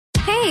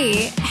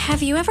Hey,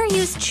 have you ever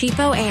used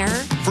Cheapo Air?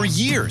 For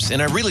years,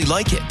 and I really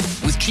like it.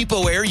 With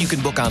Cheapo Air, you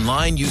can book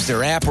online, use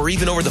their app, or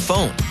even over the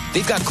phone.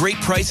 They've got great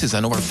prices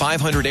on over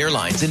 500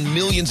 airlines and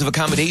millions of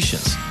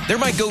accommodations. They're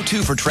my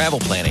go-to for travel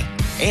planning.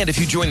 And if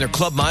you join their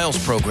Club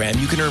Miles program,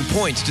 you can earn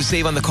points to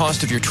save on the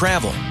cost of your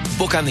travel.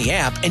 Book on the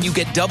app, and you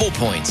get double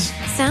points.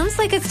 Sounds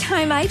like it's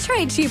time I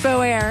tried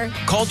Cheapo Air.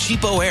 Call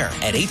Cheapo Air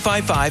at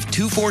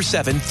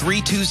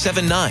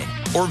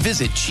 855-247-3279 or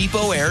visit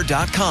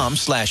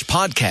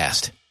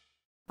cheapoair.com/podcast.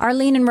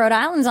 Arlene in Rhode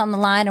Island's on the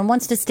line and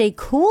wants to stay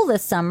cool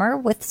this summer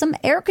with some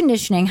air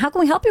conditioning. How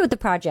can we help you with the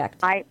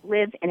project? I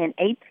live in an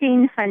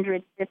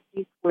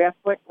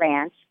 1,850-square-foot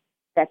ranch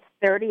that's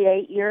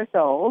 38 years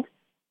old,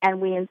 and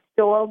we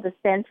installed the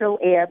central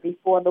air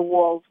before the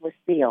walls were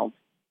sealed.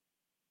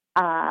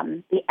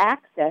 The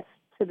access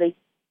to the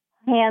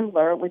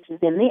handler, which is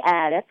in the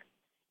attic,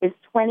 is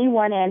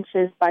 21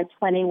 inches by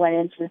 21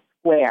 inches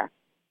square.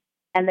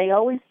 And they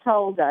always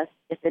told us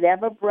if it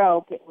ever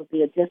broke, it would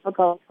be a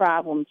difficult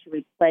problem to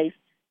replace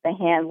the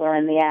handler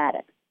in the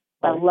attic.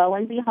 Well, lo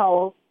and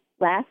behold,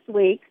 last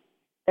week,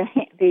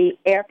 the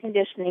air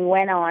conditioning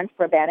went on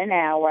for about an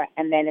hour,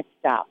 and then it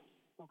stopped.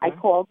 Okay. I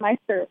called my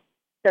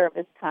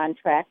service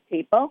contract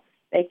people.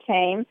 They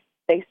came.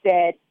 They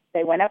said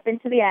they went up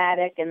into the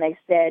attic, and they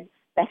said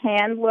the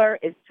handler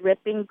is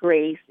dripping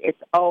grease.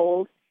 It's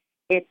old.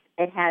 It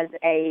has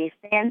a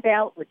fan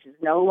belt, which is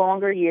no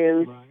longer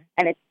used,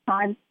 and it's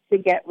time to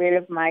get rid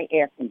of my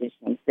air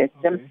conditioning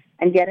system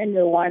and get a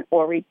new one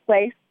or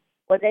replace,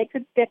 or they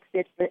could fix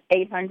it for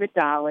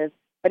 $800,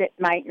 but it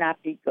might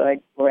not be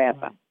good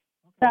forever.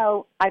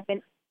 So I've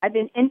been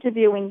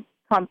interviewing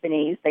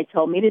companies. They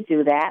told me to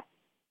do that.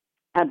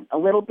 I'm a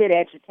little bit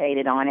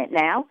educated on it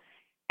now,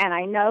 and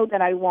I know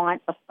that I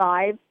want a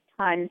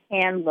 5-ton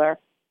handler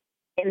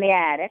in the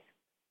attic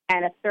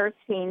and a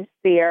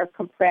 13-sphere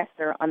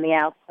compressor on the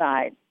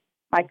outside.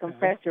 My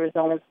compressor is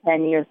only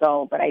 10 years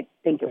old, but I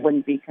think it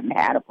wouldn't be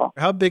compatible.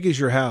 How big is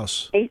your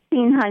house?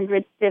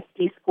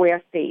 1,850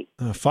 square feet.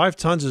 5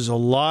 tons is a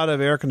lot of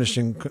air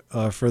conditioning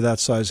for that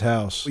size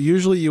house.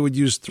 Usually you would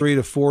use 3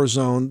 to 4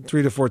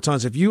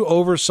 tons. If you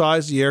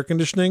oversize the air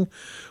conditioning,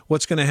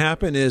 what's going to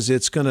happen is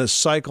it's going to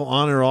cycle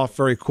on and off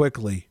very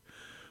quickly.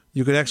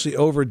 You could actually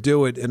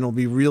overdo it, and it'll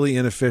be really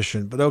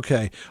inefficient. But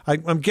okay,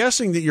 I'm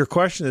guessing that your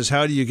question is,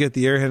 how do you get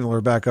the air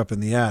handler back up in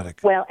the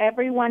attic? Well,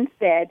 everyone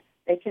said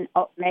they can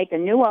make a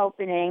new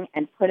opening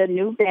and put a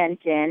new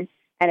vent in,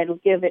 and it'll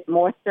give it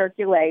more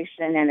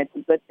circulation, and it's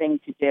a good thing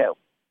to do.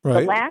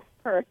 Right. The last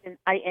person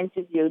I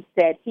interviewed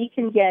said he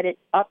can get it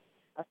up,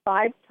 a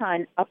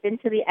 5-ton, up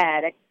into the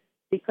attic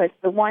because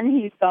the one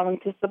he's going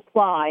to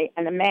supply,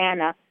 an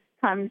Amana,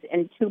 comes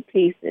in 2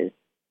 pieces.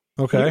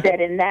 Okay. He said,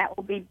 and that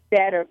will be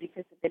better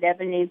because if it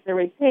ever needs a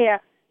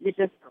repair, you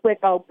just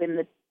click open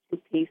the 2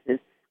 pieces.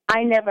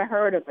 I never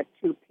heard of a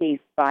 2-piece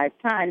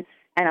 5-ton,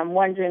 and I'm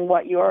wondering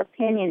what your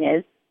opinion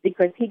is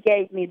because he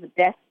gave me the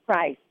best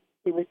price.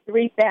 He was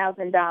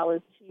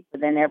 $3,000 cheaper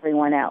than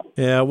everyone else.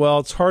 Yeah, well,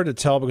 it's hard to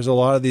tell because a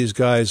lot of these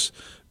guys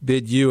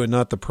bid you and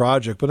not the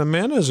project, but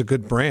Amana is a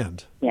good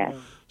brand. Yes.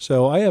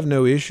 So I have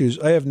no issues.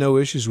 I have no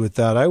issues with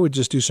that. I would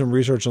just do some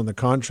research on the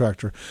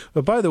contractor.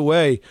 But by the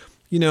way,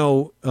 you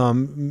know,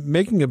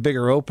 making a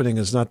bigger opening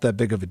is not that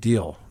big of a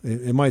deal.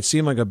 It might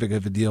seem like a big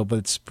of a deal, but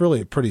it's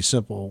really a pretty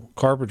simple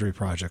carpentry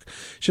project.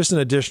 It's just an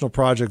additional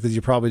project that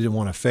you probably didn't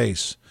want to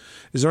face.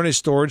 Is there any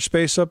storage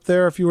space up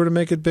there if you were to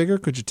make it bigger?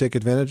 Could you take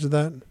advantage of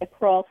that? A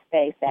crawl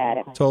space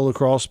attic. Total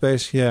crawl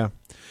space, yeah.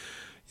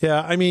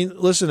 Yeah, I mean,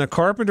 listen, a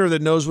carpenter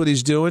that knows what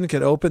he's doing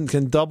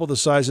can double the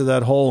size of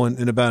that hole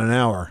in about an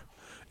hour.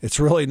 It's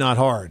really not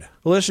hard.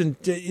 Listen,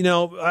 you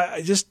know,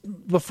 I just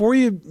before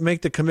you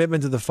make the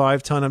commitment to the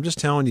 5-ton, I'm just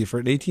telling you, for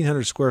an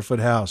 1,800 square foot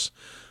house,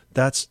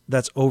 that's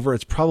over.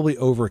 It's probably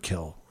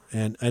overkill,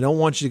 and I don't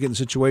want you to get in a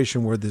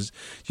situation where there's.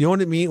 You know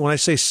what I mean when I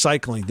say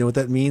cycling? You know what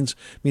that means?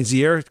 It means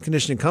the air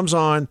conditioning comes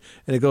on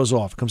and it goes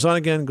off. It comes on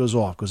again, goes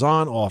off, goes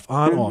on, off,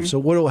 on, off. So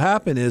what will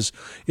happen is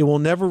it will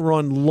never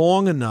run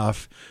long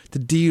enough to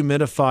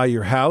dehumidify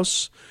your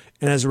house,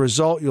 and as a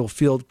result, you'll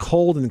feel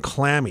cold and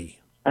clammy.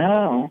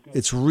 Oh.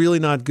 It's really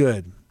not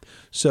good.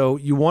 So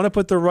you want to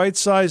put the right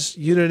size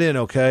unit in,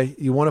 okay?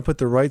 You want to put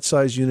the right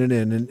size unit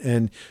in.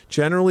 And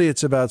generally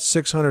it's about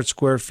 600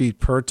 square feet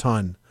per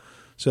ton.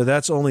 So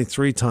that's only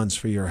 3 tons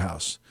for your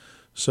house.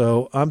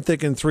 So I'm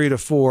thinking 3 to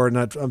 4.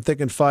 I'm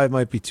thinking 5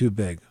 might be too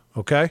big,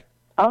 okay?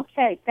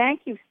 Okay,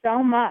 thank you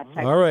so much.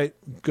 All right.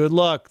 Good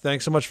luck.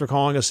 Thanks so much for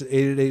calling us at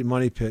 888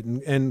 Money Pit.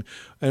 And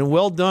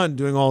well done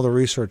doing all the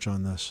research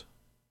on this.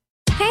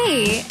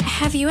 Hey,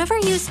 have you ever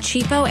used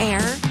Cheapo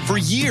Air? For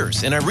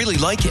years, and I really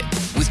like it.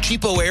 With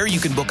Cheapo Air, you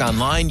can book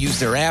online, use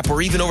their app,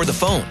 or even over the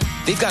phone.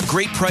 They've got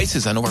great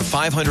prices on over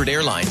 500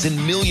 airlines and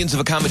millions of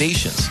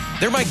accommodations.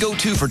 They're my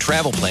go-to for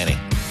travel planning.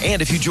 And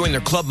if you join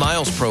their Club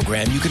Miles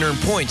program, you can earn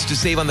points to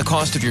save on the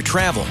cost of your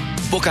travel.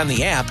 Book on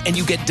the app, and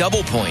you get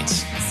double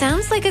points.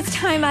 Sounds like it's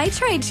time I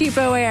tried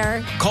Cheapo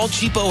Air. Call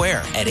Cheapo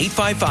Air at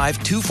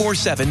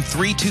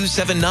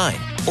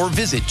 855-247-3279 or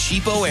visit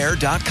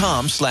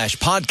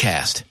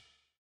cheapoair.com/podcast.